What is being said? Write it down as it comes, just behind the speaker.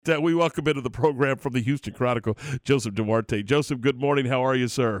We welcome into the program from the Houston Chronicle, Joseph Durate. Joseph, good morning. How are you,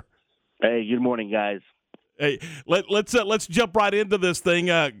 sir? Hey, good morning, guys. Hey, let's jump right into this thing.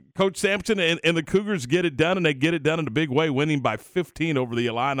 Coach Sampson and the Cougars get it done, and they get it done in a big way, winning by 15 over the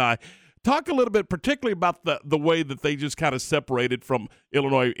Illini. Talk a little bit, particularly about the way that they just kind of separated from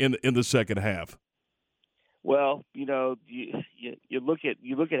Illinois in the second half. Well, you look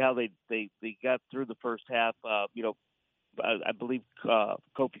at how they got through the first half. I believe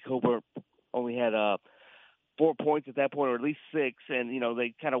Kofi Coburn only had 4 points at that point, or at least 6, and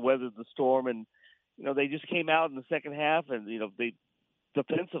they kind of weathered the storm, and they just came out in the second half, and they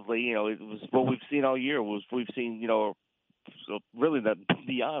defensively, it was what we've seen all year. We've seen so really that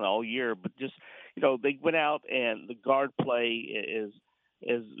beyond all year, but just they went out, and the guard play is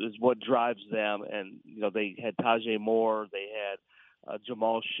what drives them, and they had Tajay Moore, they had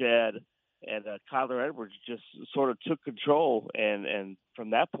Jamal Shed, and Kyler Edwards just sort of took control, and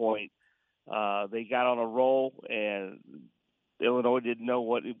from that point they got on a roll, and Illinois didn't know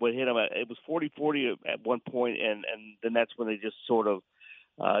what hit them. It was 40-40 at one point, and then that's when they just sort of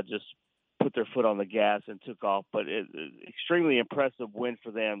just put their foot on the gas and took off. But extremely impressive win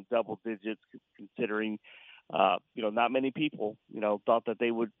for them, double digits, considering not many people thought that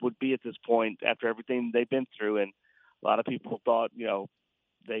they would be at this point after everything they've been through, and a lot of people thought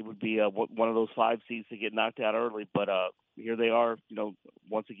they would be one of those 5 seeds to get knocked out early. But here they are,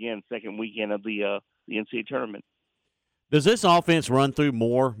 once again, second weekend of the NCAA tournament. Does this offense run through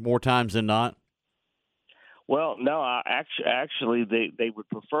more times than not? Well, no, actually, they would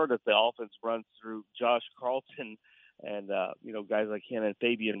prefer that the offense runs through Josh Carlton and guys like him and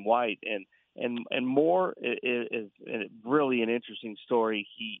Fabian White, and Moore is really an interesting story.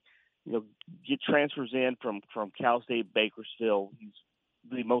 He get transfers in from Cal State Bakersfield. He's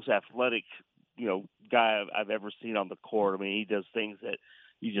the most athletic guy I've ever seen on the court. I mean, he does things that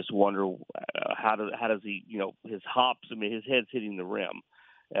you just wonder how does he his hops. I mean, his head's hitting the rim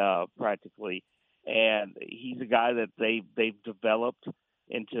practically, and he's a guy that they've developed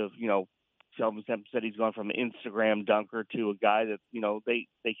into Kelvin Sampson said he's gone from an Instagram dunker to a guy that they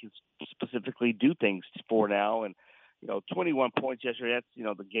can specifically do things for now, and 21 points yesterday.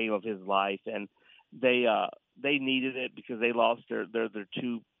 That's the game of his life, and they needed it because they lost their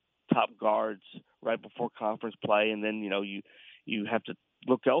 2 top guards right before conference play, and then you have to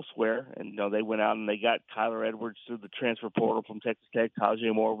look elsewhere, and they went out and they got Kyler Edwards through the transfer portal from Texas Tech.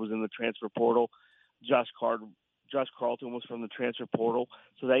 Tajay Moore was in the transfer portal. Josh Carlton was from the transfer portal,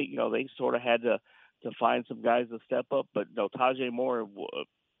 so they sort of had to find some guys to step up. But no, Tajay Moore,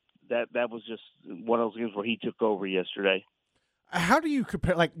 that was just one of those games where he took over yesterday. How do you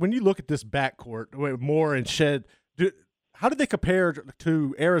compare? Like when you look at this backcourt with Moore and Shed, how do they compare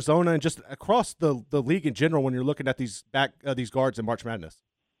to Arizona and just across the league in general when you're looking at these guards in March Madness?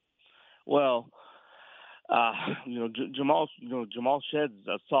 Well, Jamal Shed's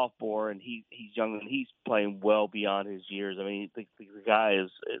a sophomore, and he's young, and he's playing well beyond his years. I mean, the guy has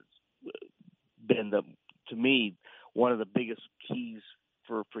been to me one of the biggest keys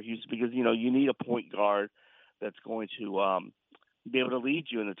for Houston, because you need a point guard that's going to be able to lead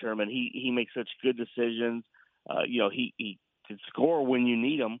you in the tournament. He makes such good decisions. He can score when you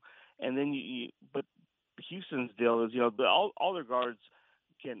need him, and then but Houston's deal is all their guards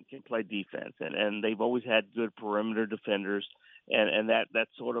can play defense, and they've always had good perimeter defenders, and that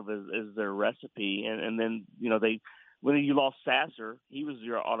sort of is their recipe. And then when you lost Sasser, he was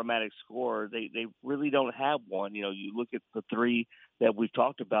your automatic scorer. They really don't have one. You look at the 3 that we've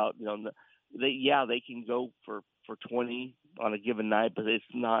talked about. They can go for 20 on a given night, but it's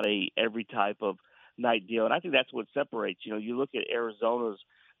not a every type of night deal. And I think that's what separates. You look at Arizona's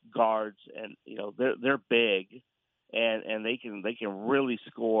guards, and they're big, and they can really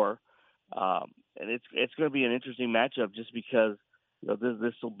score. And it's going to be an interesting matchup, just because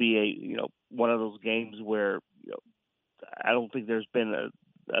this will be one of those games where I don't think there's been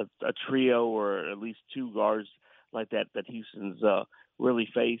a trio or at least 2 guards like that Houston's really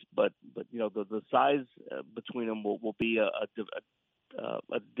faced. But the size between them will be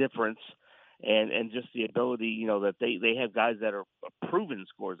a difference. And just the ability, that they have guys that are proven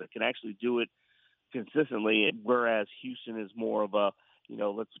scorers that can actually do it consistently, whereas Houston is more of a,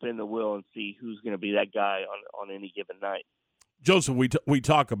 let's spin the wheel and see who's going to be that guy on any given night. Joseph, we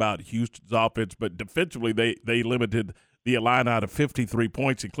talk about Houston's offense, but defensively they limited the Illini to 53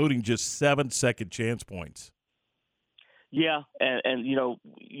 points, including just 7 second chance points. Yeah, and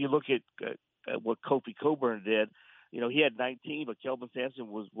you look at what Kofi Coburn did. He had 19, but Kelvin Sampson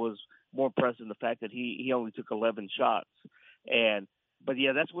was more impressive in the fact that he only took 11 shots. But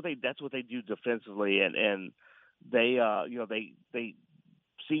that's what they do defensively, and they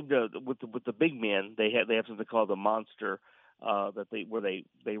seem to with the big men they have something called the monster that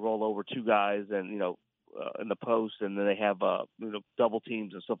they roll over two guys and in the post, and then they have double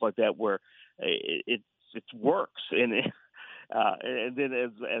teams and stuff like that where it works and then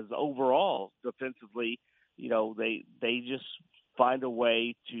as overall defensively, they just find a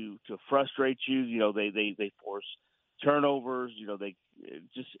way to frustrate you. They force turnovers.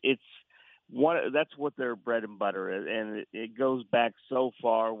 That's what their bread and butter is, and it goes back so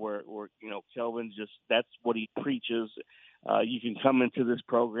far where Kelvin that's what he preaches. You can come into this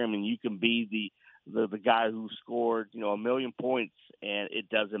program and you can be the guy who scored 1 million points, and it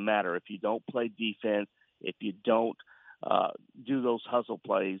doesn't matter if you don't play defense, if you don't do those hustle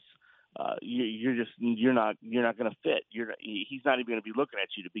plays. You're not going to fit. He's not even going to be looking at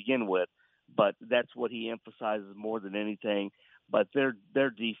you to begin with. But that's what he emphasizes more than anything. But their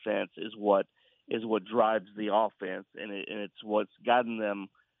defense is what drives the offense, and it's what's gotten them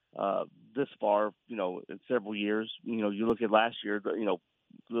this far. In several years. You look at last year.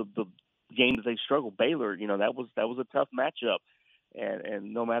 The game that they struggled, Baylor. That was a tough matchup,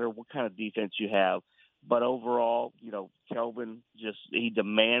 and no matter what kind of defense you have. But overall, Kelvin he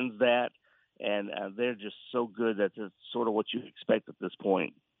demands that, and they're just so good that it's sort of what you expect at this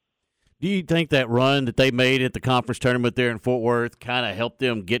point. Do you think that run that they made at the conference tournament there in Fort Worth kind of helped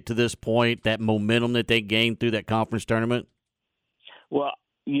them get to this point, that momentum that they gained through that conference tournament? Well,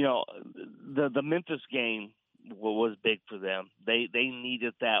 the Memphis game was big for them. They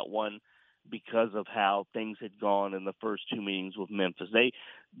needed that one because of how things had gone in the first two meetings with Memphis.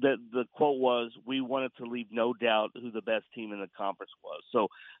 The quote was, "We wanted to leave no doubt who the best team in the conference was." So,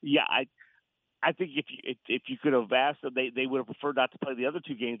 yeah, I think if you could have asked them, they would have preferred not to play the other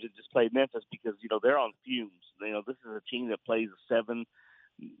two games and just play Memphis because they're on fumes. This is a team that plays a 7,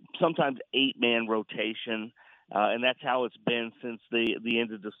 sometimes 8-man rotation, and that's how it's been since the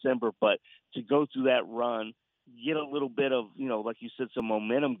end of December. But to go through that run, get a little bit of like you said, some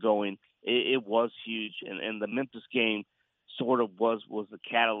momentum going. It was huge, and the Memphis game sort of was the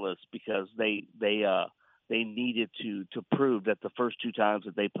catalyst because they needed to prove that the first two times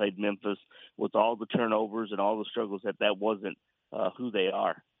that they played Memphis with all the turnovers and all the struggles that wasn't who they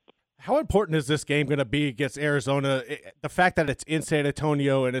are. How important is this game going to be against Arizona? The fact that it's in San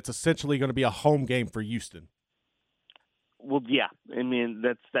Antonio and it's essentially going to be a home game for Houston. Well, yeah, I mean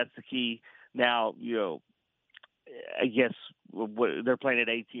that's the key. Now, I guess they're playing at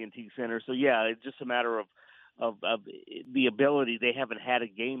AT&T Center, so yeah, it's just a matter of the ability. They haven't had a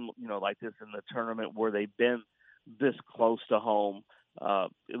game, like this in the tournament where they've been this close to home,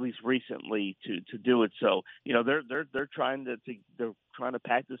 at least recently, to do it. So, they're trying to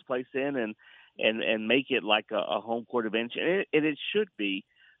pack this place in and make it like a home court advantage, and it should be.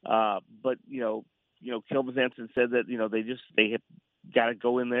 But Kelvin Sampson said that they have got to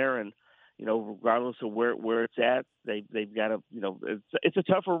go in there and. Regardless of where it's at, they've got to. It's a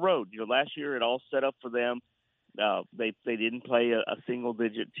tougher road. Last year it all set up for them. They didn't play a single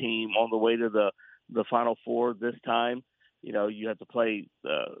digit team on the way to the Final Four this time. You have to play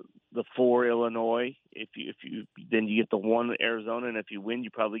the 4 Illinois. If you then you get the 1 Arizona, and if you win, you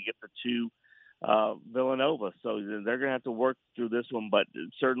probably get the 2 Villanova. So they're going to have to work through this one, but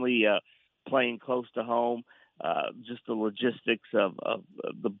certainly playing close to home. Just the logistics of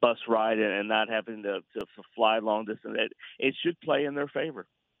the bus ride and not having to fly long distance, it should play in their favor.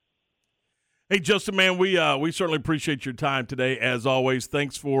 Hey, Justin, man, we certainly appreciate your time today, as always.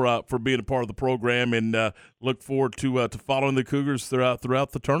 Thanks for being a part of the program, and look forward to following the Cougars throughout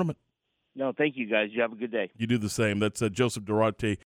the tournament. No, thank you, guys. You have a good day. You do the same. That's Joseph Durate,